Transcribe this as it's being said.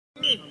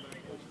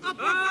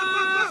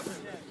Up.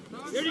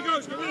 Here he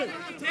goes, come in.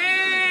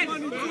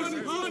 10.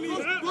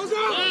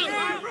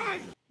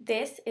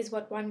 This is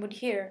what one would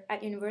hear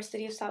at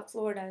University of South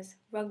Florida's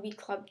Rugby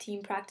Club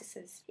team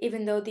practices.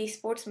 Even though these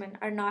sportsmen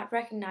are not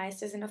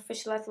recognized as an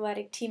official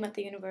athletic team at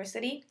the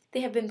university, they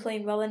have been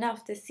playing well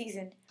enough this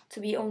season to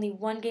be only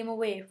one game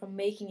away from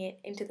making it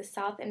into the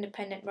South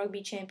Independent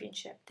Rugby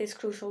Championship. This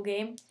crucial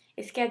game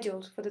is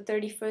scheduled for the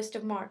 31st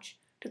of March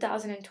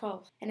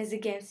 2012 and is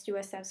against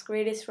USF's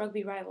greatest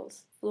rugby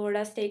rivals,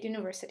 Florida State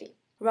University.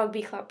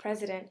 Rugby Club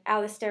President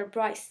Alistair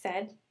Bryce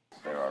said,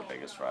 "They're our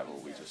biggest rival,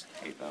 we just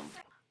hate them."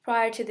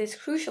 Prior to this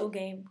crucial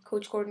game,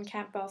 Coach Gordon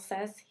Campbell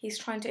says he's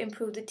trying to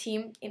improve the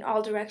team in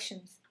all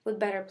directions, with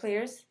better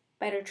players,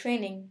 better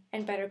training,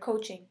 and better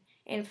coaching.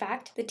 In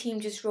fact, the team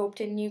just roped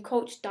in new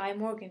coach Di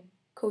Morgan.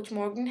 Coach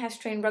Morgan has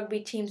trained rugby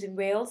teams in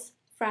Wales,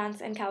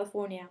 France, and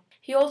California.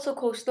 He also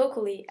coached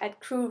locally at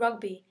Crew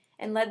Rugby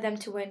and led them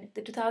to win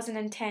the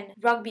 2010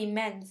 Rugby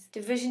Men's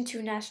Division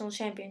II National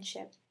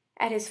Championship.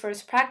 At his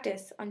first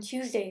practice on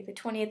Tuesday, the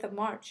 20th of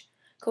March,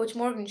 Coach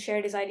Morgan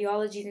shared his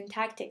ideologies and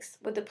tactics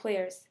with the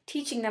players,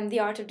 teaching them the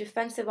art of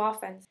defensive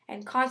offense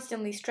and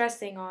constantly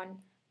stressing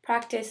on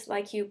practice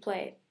like you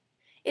play.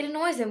 It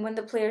annoys him when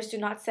the players do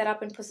not set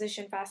up in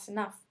position fast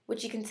enough,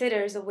 which he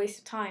considers a waste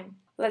of time.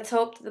 Let's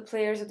hope that the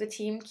players of the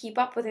team keep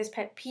up with his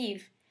pet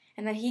peeve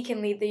and that he can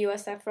lead the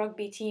USF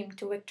rugby team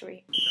to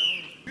victory.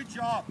 Good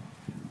job.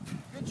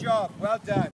 Well done.